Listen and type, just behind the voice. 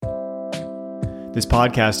This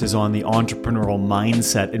podcast is on the entrepreneurial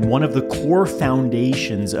mindset, and one of the core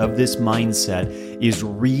foundations of this mindset is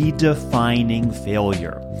redefining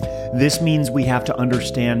failure. This means we have to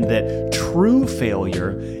understand that true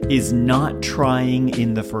failure is not trying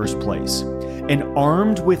in the first place. And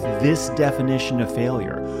armed with this definition of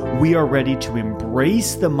failure, we are ready to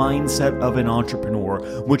embrace the mindset of an entrepreneur,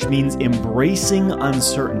 which means embracing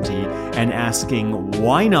uncertainty and asking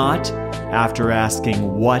why not after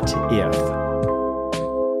asking what if.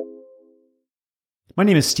 My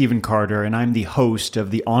name is Stephen Carter, and I'm the host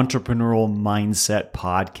of the Entrepreneurial Mindset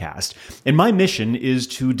podcast. And my mission is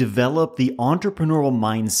to develop the entrepreneurial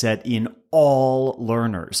mindset in all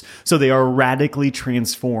learners so they are radically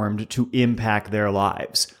transformed to impact their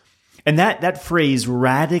lives. And that phrase,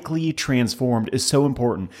 radically transformed, is so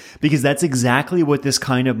important because that's exactly what this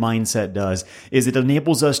kind of mindset does, is it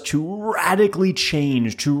enables us to radically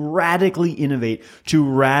change, to radically innovate, to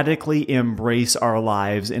radically embrace our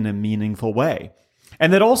lives in a meaningful way.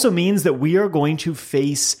 And that also means that we are going to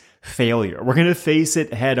face failure. We're going to face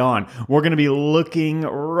it head on. We're going to be looking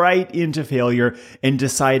right into failure and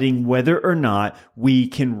deciding whether or not we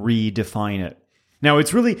can redefine it. Now,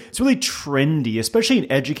 it's really trendy, especially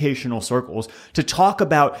in educational circles, to talk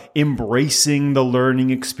about embracing the learning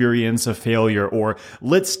experience of failure, or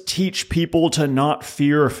let's teach people to not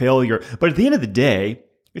fear failure. But at the end of the day,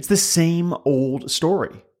 it's the same old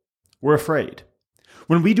story. We're afraid.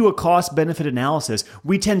 When we do a cost-benefit analysis,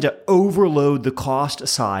 we tend to overload the cost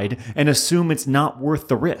side and assume it's not worth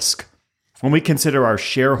the risk. When we consider our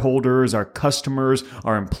shareholders, our customers,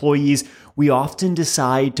 our employees, we often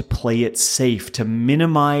decide to play it safe to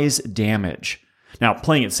minimize damage. Now,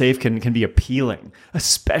 playing it safe can be appealing,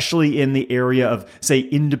 especially in the area of, say,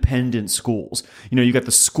 independent schools. You got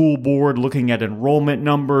the school board looking at enrollment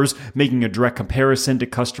numbers, making a direct comparison to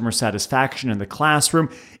customer satisfaction in the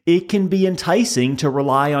classroom. It can be enticing to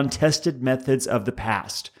rely on tested methods of the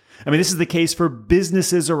past. This is the case for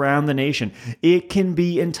businesses around the nation. It can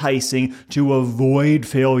be enticing to avoid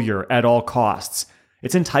failure at all costs.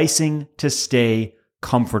 It's enticing to stay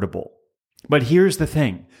comfortable. But here's the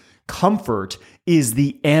thing. Comfort is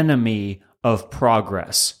the enemy of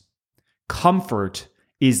progress. Comfort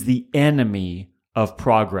is the enemy of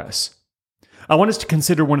progress. I want us to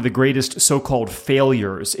consider one of the greatest so-called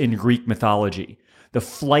failures in Greek mythology, the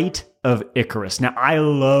flight of Icarus. Now, I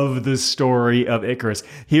love the story of Icarus.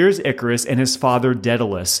 Here's Icarus and his father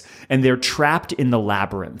Daedalus, and they're trapped in the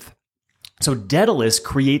labyrinth. So Daedalus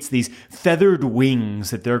creates these feathered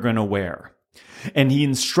wings that they're going to wear. And he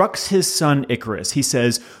instructs his son Icarus. He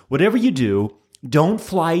says, whatever you do, don't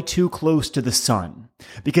fly too close to the sun,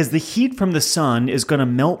 because the heat from the sun is going to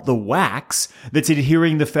melt the wax that's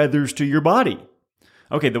adhering the feathers to your body.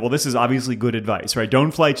 Okay, well, this is obviously good advice, right? Don't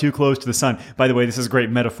fly too close to the sun. By the way, this is great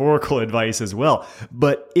metaphorical advice as well.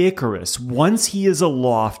 But Icarus, once he is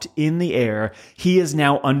aloft in the air, he is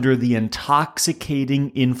now under the intoxicating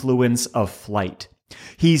influence of flight.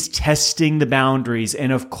 He's testing the boundaries,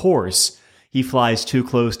 and of course, he flies too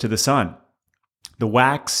close to the sun. The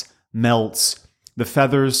wax melts, the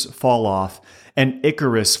feathers fall off, and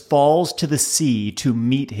Icarus falls to the sea to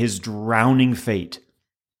meet his drowning fate.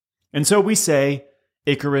 And so we say,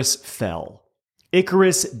 Icarus fell.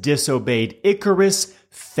 Icarus disobeyed. Icarus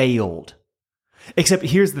failed. Except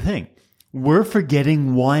here's the thing. We're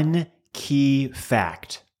forgetting one key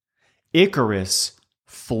fact. Icarus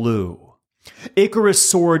flew. Icarus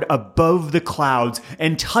soared above the clouds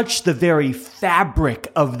and touched the very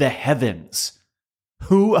fabric of the heavens.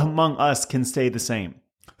 Who among us can say the same?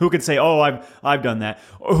 Who can say, oh, I've done that?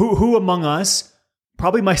 Who among us,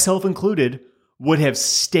 probably myself included, would have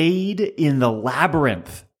stayed in the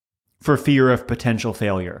labyrinth for fear of potential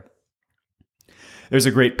failure? There's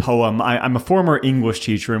a great poem. I'm a former English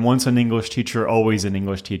teacher, and once an English teacher, always an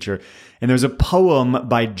English teacher. And there's a poem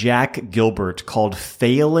by Jack Gilbert called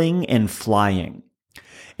Failing and Flying.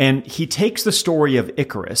 And he takes the story of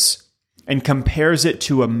Icarus and compares it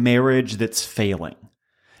to a marriage that's failing.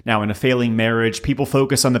 Now, in a failing marriage, people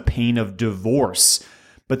focus on the pain of divorce,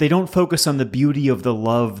 but they don't focus on the beauty of the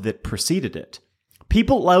love that preceded it.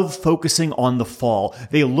 People love focusing on the fall.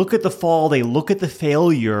 They look at the fall, they look at the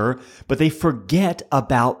failure, but they forget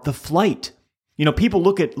about the flight. People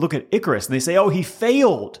look at Icarus and they say, oh, he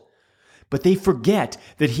failed. But they forget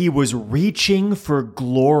that he was reaching for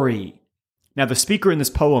glory. Now, the speaker in this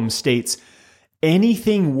poem states,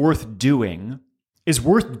 anything worth doing is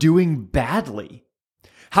worth doing badly.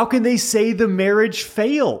 How can they say the marriage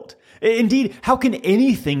failed? Indeed, how can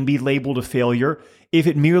anything be labeled a failure if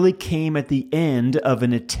it merely came at the end of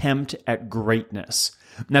an attempt at greatness?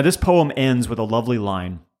 Now, this poem ends with a lovely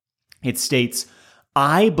line. It states,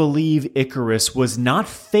 I believe Icarus was not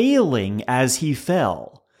failing as he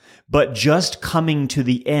fell, but just coming to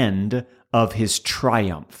the end of his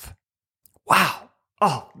triumph. Wow.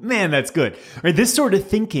 Oh, man, that's good. Right, this sort of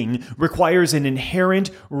thinking requires an inherent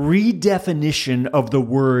redefinition of the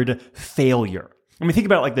word failure. I mean, think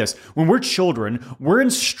about it like this. When we're children, we're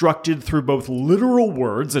instructed through both literal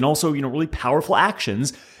words and also, really powerful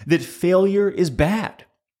actions that failure is bad.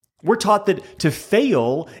 We're taught that to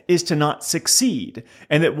fail is to not succeed,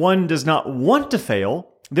 and that one does not want to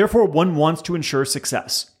fail, therefore one wants to ensure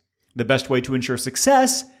success. The best way to ensure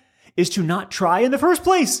success is to not try in the first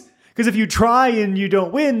place. Because if you try and you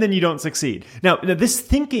don't win, then you don't succeed. Now this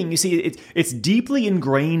thinking, you see, it's deeply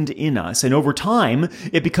ingrained in us. And over time,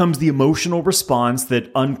 it becomes the emotional response that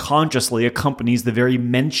unconsciously accompanies the very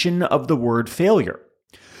mention of the word failure.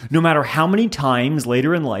 No matter how many times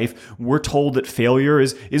later in life we're told that failure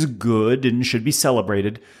is good and should be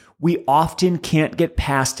celebrated, we often can't get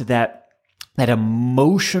past that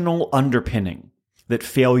emotional underpinning that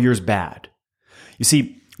failure's bad. You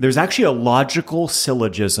see, there's actually a logical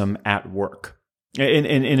syllogism at work. And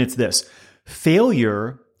it's this: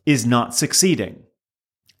 failure is not succeeding,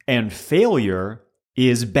 and failure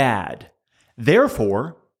is bad.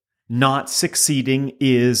 Therefore, not succeeding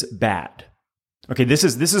is bad. Okay, this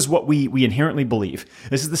is what we inherently believe.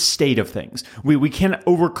 This is the state of things. We can't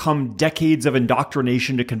overcome decades of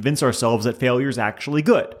indoctrination to convince ourselves that failure is actually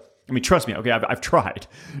good. I mean, trust me, okay, I've tried.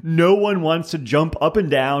 No one wants to jump up and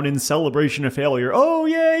down in celebration of failure. Oh,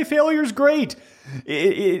 yay, failure's great.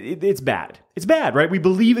 It's bad. It's bad, right? We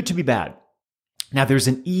believe it to be bad. Now, there's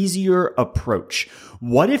an easier approach.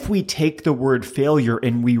 What if we take the word failure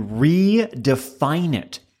and we redefine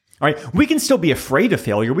it? All right, we can still be afraid of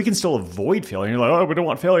failure. We can still avoid failure. You're like, oh, we don't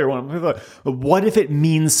want failure. But what if it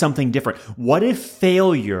means something different? What if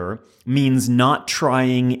failure means not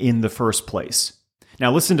trying in the first place?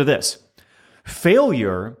 Now, listen to this.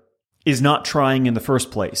 Failure is not trying in the first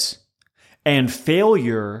place, and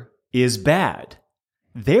failure is bad.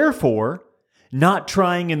 Therefore, not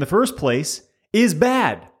trying in the first place is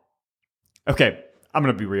bad. Okay, I'm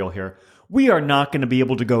going to be real here. We are not going to be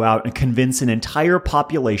able to go out and convince an entire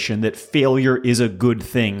population that failure is a good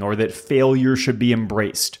thing or that failure should be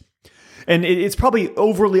embraced. And it's probably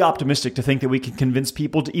overly optimistic to think that we can convince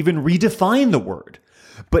people to even redefine the word.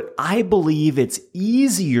 But I believe it's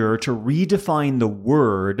easier to redefine the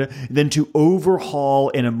word than to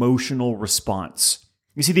overhaul an emotional response.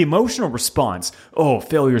 You see, the emotional response, oh,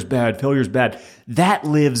 failure's bad, that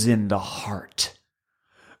lives in the heart.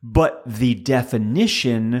 But the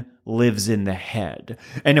definition lives in the head.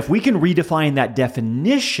 And if we can redefine that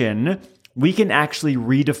definition, we can actually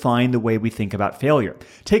redefine the way we think about failure.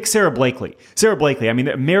 Take Sarah Blakely. Sarah Blakely,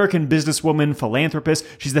 the American businesswoman, philanthropist.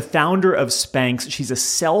 She's the founder of Spanx. She's a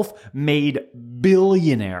self-made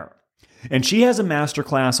billionaire. And she has a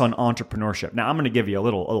masterclass on entrepreneurship. Now, I'm going to give you a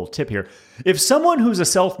little tip here. If someone who's a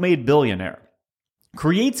self-made billionaire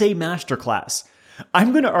creates a masterclass,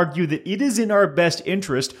 I'm going to argue that it is in our best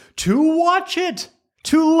interest to watch it,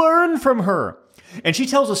 to learn from her. And she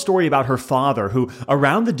tells a story about her father who,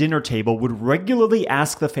 around the dinner table, would regularly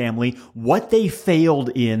ask the family what they failed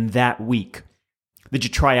in that week. Did you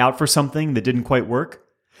try out for something that didn't quite work?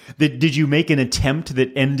 Did you make an attempt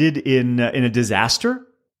that ended in a disaster?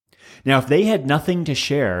 Now, if they had nothing to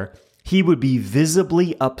share, he would be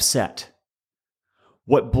visibly upset.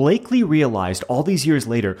 What Blakely realized all these years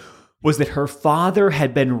later was that her father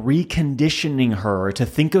had been reconditioning her to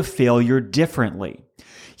think of failure differently.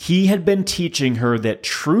 He had been teaching her that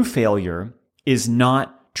true failure is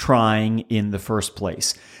not trying in the first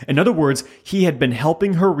place. In other words, he had been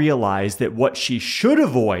helping her realize that what she should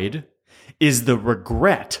avoid is the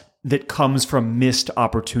regret that comes from missed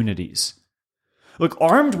opportunities. Look,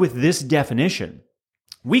 armed with this definition,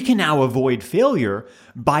 we can now avoid failure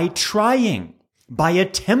by trying, by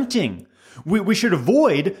attempting. We should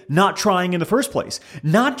avoid not trying in the first place.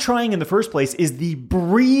 Not trying in the first place is the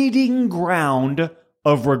breeding ground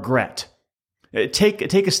of regret. Take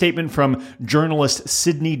a statement from journalist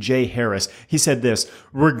Sidney J. Harris. He said this: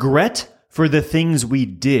 regret for the things we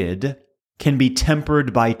did can be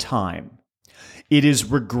tempered by time. It is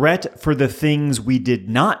regret for the things we did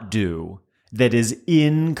not do that is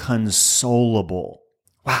inconsolable.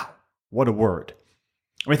 Wow, what a word.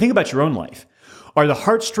 Think about your own life. Are the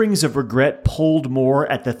heartstrings of regret pulled more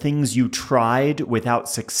at the things you tried without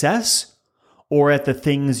success, or at the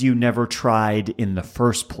things you never tried in the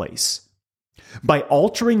first place? By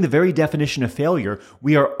altering the very definition of failure,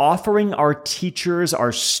 we are offering our teachers,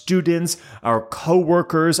 our students, our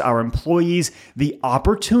coworkers, our employees the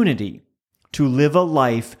opportunity to live a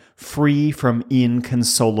life free from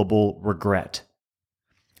inconsolable regret.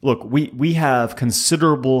 Look, we have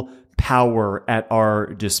considerable power at our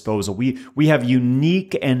disposal. We have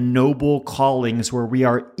unique and noble callings where we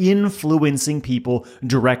are influencing people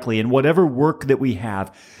directly in whatever work that we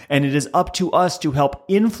have. And it is up to us to help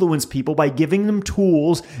influence people by giving them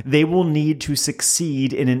tools they will need to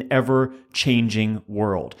succeed in an ever-changing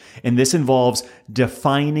world. And this involves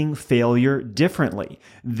defining failure differently.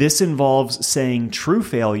 This involves saying true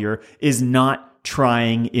failure is not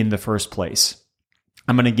trying in the first place.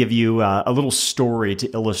 I'm going to give you a little story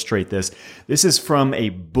to illustrate this. This is from a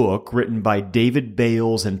book written by David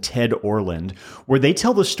Bales and Ted Orland, where they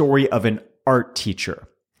tell the story of an art teacher.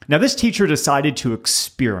 Now, this teacher decided to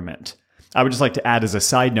experiment. I would just like to add as a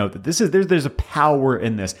side note that there's a power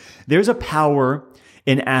in this. There's a power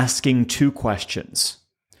in asking two questions.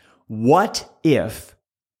 What if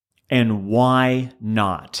and why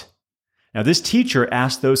not? Now, this teacher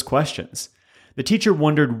asked those questions. The teacher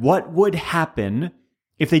wondered what would happen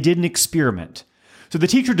if they did an experiment. So the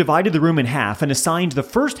teacher divided the room in half and assigned the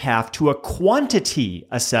first half to a quantity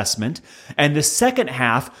assessment and the second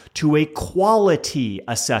half to a quality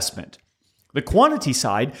assessment. The quantity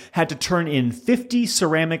side had to turn in 50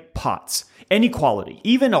 ceramic pots, any quality.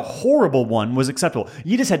 Even a horrible one was acceptable.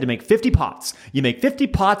 You just had to make 50 pots. You make 50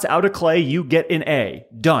 pots out of clay, you get an A.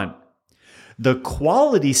 Done. The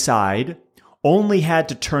quality side only had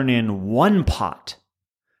to turn in one pot,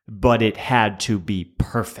 but it had to be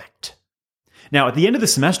perfect. Now, at the end of the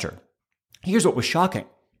semester, here's what was shocking.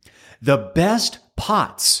 The best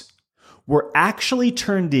pots were actually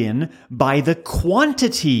turned in by the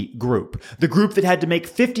quantity group, the group that had to make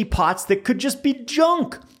 50 pots that could just be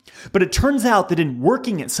junk. But it turns out that in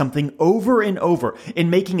working at something over and over, in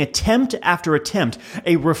making attempt after attempt,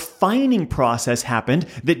 a refining process happened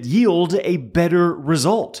that yielded a better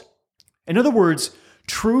result. In other words,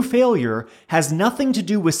 true failure has nothing to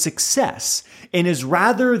do with success and is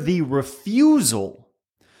rather the refusal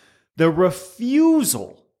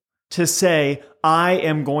to say, I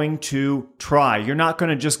am going to try. You're not going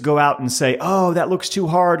to just go out and say, oh, that looks too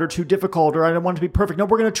hard or too difficult or I don't want it to be perfect. No,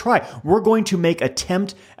 we're going to try. We're going to make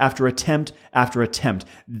attempt after attempt after attempt.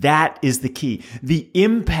 That is the key. The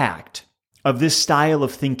impact of this style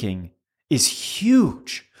of thinking is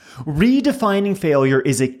huge. Redefining failure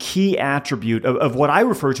is a key attribute of what I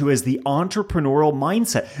refer to as the entrepreneurial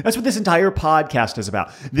mindset. That's what this entire podcast is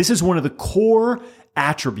about. This is one of the core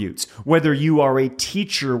attributes. Whether you are a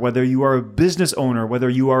teacher, whether you are a business owner, whether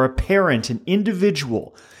you are a parent, an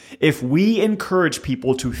individual, if we encourage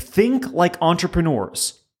people to think like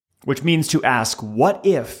entrepreneurs, which means to ask what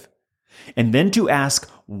if, and then to ask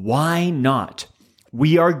why not,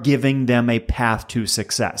 we are giving them a path to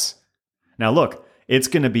success. Now look, it's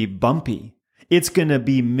going to be bumpy. It's going to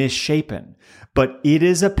be misshapen, but it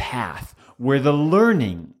is a path where the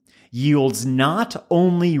learning yields not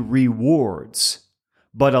only rewards,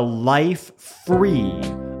 but a life free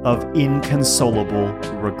of inconsolable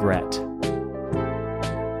regret.